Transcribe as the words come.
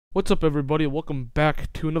What's up, everybody? Welcome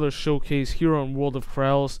back to another showcase here on World of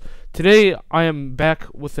Kralls. Today I am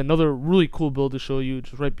back with another really cool build to show you,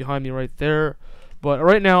 just right behind me right there. But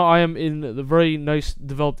right now I am in the very nice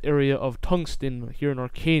developed area of Toungsten here in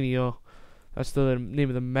Arcania. That's the name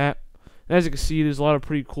of the map. And as you can see, there's a lot of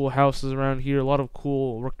pretty cool houses around here, a lot of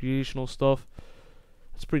cool recreational stuff.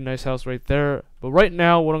 It's a pretty nice house right there. But right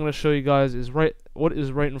now what I'm going to show you guys is what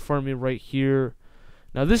is right in front of me right here.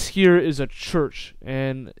 Now this here is a church,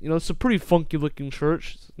 and it's a pretty funky looking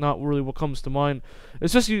church. It's not really what comes to mind,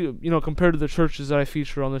 especially compared to the churches that I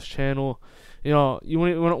feature on this channel.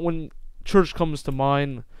 When church comes to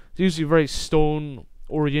mind, it's usually very stone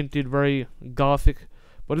oriented, very gothic.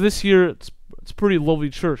 But this here, it's a pretty lovely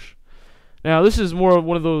church. Now this is more of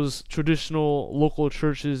one of those traditional local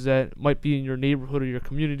churches that might be in your neighborhood or your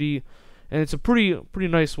community, and it's a pretty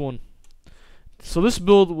nice one. So this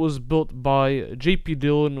build was built by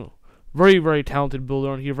jpdillon, very talented builder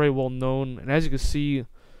on here, very well known. And as you can see,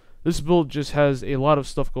 this build just has a lot of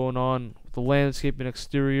stuff going on with the landscape and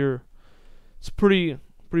exterior. It's pretty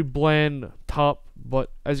bland top,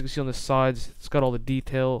 but as you can see on the sides, it's got all the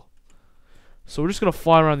detail. So we're just gonna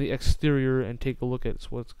fly around the exterior and take a look at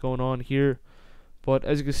what's going on here. But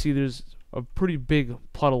as you can see, there's a pretty big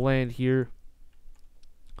plot of land here.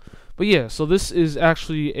 But yeah, so this is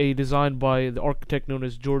actually a design by the architect known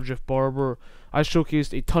as George F. Barber. I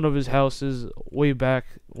showcased a ton of his houses way back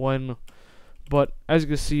when, but as you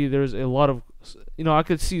can see, there's a lot of, I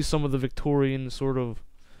could see some of the Victorian sort of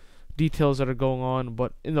details that are going on,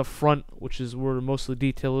 but in the front, which is where most of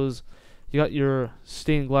the detail is, you got your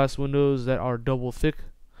stained glass windows that are double thick,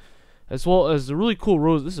 as well as the really cool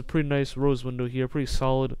rose. This is a pretty nice rose window here, pretty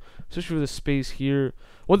solid, especially for the space here.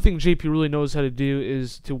 One thing JP really knows how to do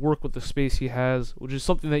is to work with the space he has, which is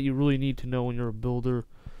something that you really need to know when you're a builder.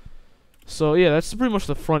 So yeah, that's pretty much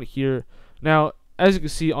the front here. Now, as you can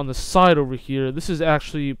see on the side over here, this is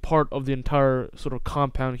actually part of the entire sort of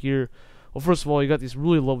compound here. Well, first of all, you got these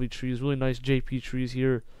really lovely trees, really nice JP trees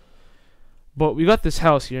here. But we got this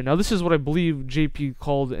house here. Now, this is what I believe JP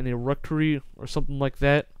called an erectory or something like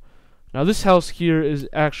that. Now, this house here is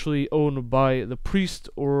actually owned by the priest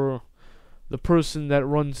or the person that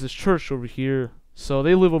runs this church over here. So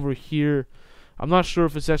they live over here. I'm not sure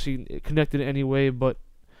if it's actually connected in any way, but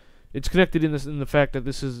it's connected in the fact that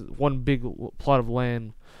this is one big plot of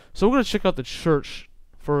land. So we're going to check out the church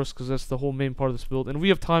first, because that's the whole main part of this build. And if we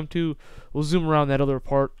have time to, we'll zoom around that other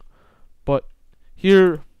part. But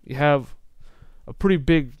here you have a pretty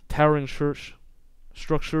big towering church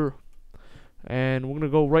structure, and we're going to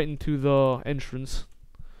go right into the entrance.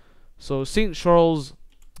 So St. Charles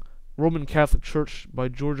Roman Catholic Church by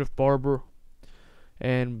George F. Barber,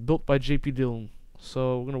 and built by jpdillon.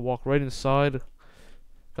 So we're going to walk right inside.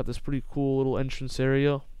 Got this pretty cool little entrance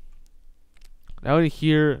area. Now in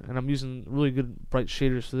here, and I'm using really good bright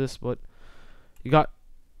shaders for this, but you got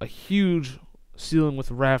a huge ceiling with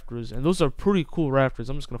rafters, and those are pretty cool rafters.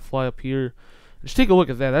 I'm just going to fly up here. Just take a look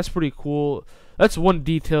at that. That's pretty cool. That's one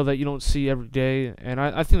detail that you don't see every day, and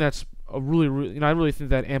I think that's a I really think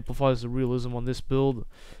that amplifies the realism on this build.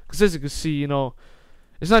 Because as you can see,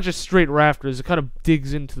 it's not just straight rafters. It kind of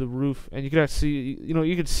digs into the roof, and you can actually,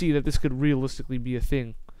 you can see that this could realistically be a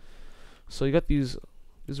thing. So you got these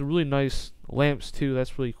are really nice lamps too.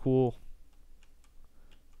 That's really cool.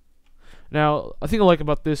 Now, a thing I like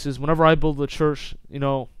about this is whenever I build a church,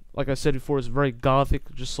 like I said before, it's very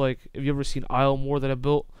gothic. Just like, if you ever seen Islemore that I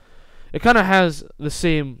built, it kind of has the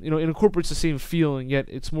same, it incorporates the same feeling, yet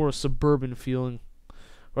it's more a suburban feeling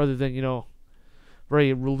rather than,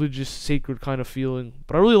 very religious, sacred kind of feeling.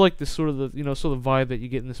 But I really like this sort of the vibe that you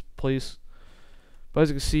get in this place. But as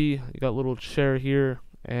you can see, you got a little chair here,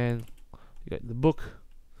 and you got the book,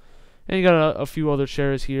 and you got a few other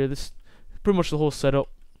chairs here. This is pretty much the whole setup.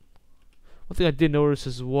 One thing I did notice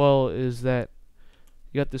as well is that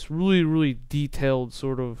you got this really detailed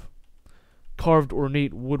sort of carved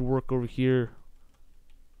ornate woodwork over here.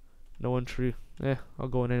 No entry. I'll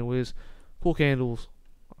go in anyways. Cool candles.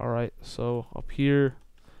 Alright, so up here,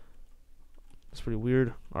 that's pretty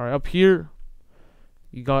weird. Alright, up here,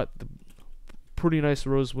 you got the pretty nice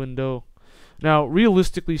rose window. Now,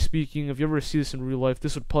 realistically speaking, if you ever see this in real life,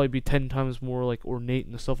 this would probably be 10 times more like ornate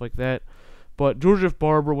and stuff like that. But George F.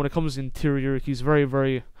 Barber, when it comes to interior, he's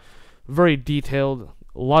very detailed.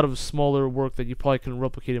 A lot of smaller work that you probably can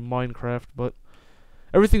replicate in Minecraft, but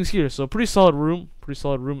everything's here. So pretty solid room,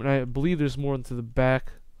 and I believe there's more into the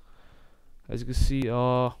back. As you can see,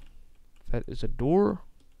 that is a door.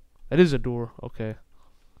 That is a door. Okay.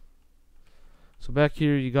 So back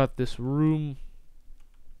here you got this room,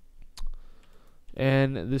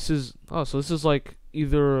 and this is so this is like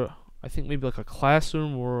either I think maybe like a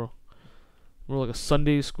classroom or like a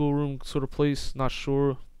Sunday school room sort of place. Not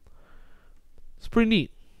sure. It's pretty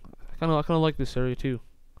neat. I kind of like this area too.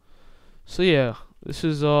 So yeah, this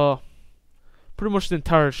is pretty much the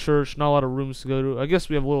entire church. Not a lot of rooms to go to. I guess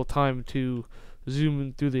we have a little time to zoom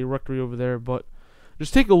in through the rectory over there, but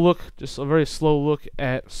just take a look, just a very slow look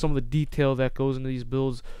at some of the detail that goes into these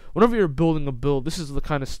builds. Whenever you're building a build, this is the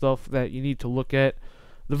kind of stuff that you need to look at.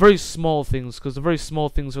 The very small things, because the very small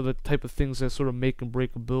things are the type of things that sort of make and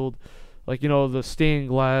break a build. Like, you know, the stained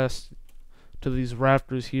glass to these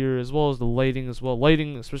rafters here, as well as the lighting as well.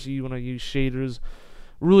 Lighting, especially when I use shaders,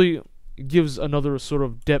 really gives another sort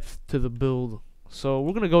of depth to the build. So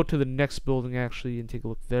we're going to go to the next building actually and take a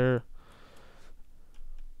look there.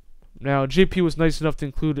 Now, JP was nice enough to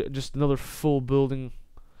include just another full building.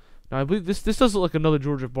 Now, I believe this does look like another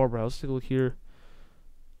Georgia Barber house. Let's take a look here.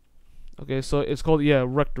 Okay, so it's called, yeah,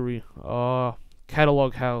 Rectory.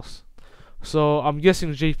 Catalog house. So, I'm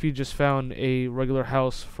guessing JP just found a regular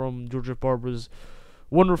house from Georgia Barber's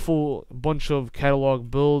wonderful bunch of catalog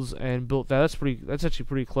builds and built that. That's actually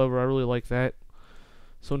pretty clever. I really like that.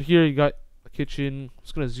 So, in here, you got a kitchen. I'm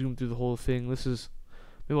just going to zoom through the whole thing. Maybe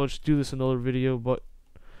I'll just do this in another video, but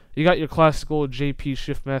you got your classical JP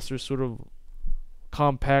Shiftmaster sort of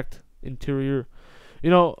compact interior. You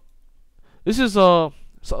know, this is so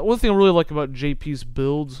one thing I really like about JP's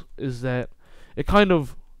builds is that it kind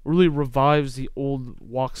of really revives the old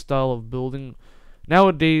WoK style of building.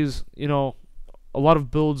 Nowadays, you know, a lot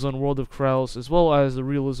of builds on World of Kralls, as well as the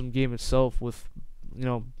realism game itself with, you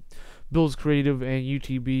know, Builds Creative and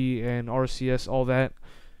UTB and RCS, all that,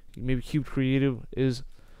 maybe Cube Creative, is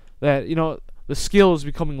that, you know, the scale is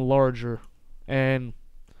becoming larger, and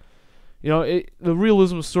you know the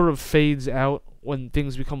realism sort of fades out when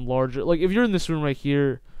things become larger. Like if you're in this room right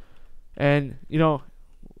here, and you know,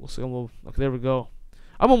 okay, there we go.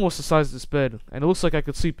 I'm almost the size of this bed, and it looks like I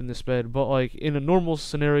could sleep in this bed. But like in a normal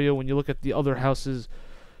scenario, when you look at the other houses,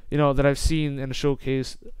 you know, that I've seen in a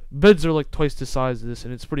showcase, beds are like twice the size of this,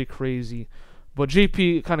 and it's pretty crazy. But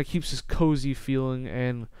JP kind of keeps this cozy feeling,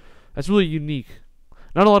 and that's really unique.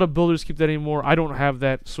 Not a lot of builders keep that anymore. I don't have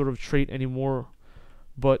that sort of trait anymore.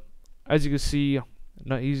 But as you can see,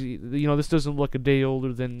 not easy. You know, this doesn't look a day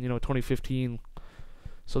older than, you know, 2015.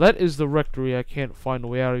 So that is the rectory. I can't find a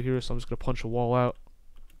way out of here, so I'm just gonna punch a wall out.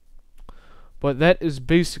 But that is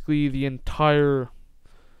basically the entire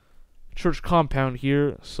church compound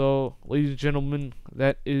here. So, ladies and gentlemen,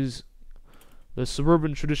 that is the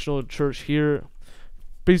Suburban Traditional Church here.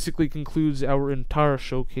 Basically concludes our entire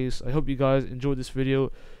showcase. I hope you guys enjoyed this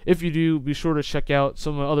video. If you do, be sure to check out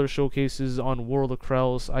some of my other showcases on World of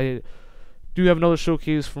Kralls. I do have another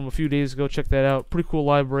showcase from a few days ago. Check that out. Pretty cool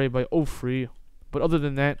library by Ofree. But other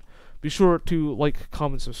than that, be sure to like,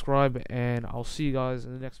 comment, subscribe, and I'll see you guys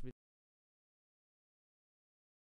in the next video.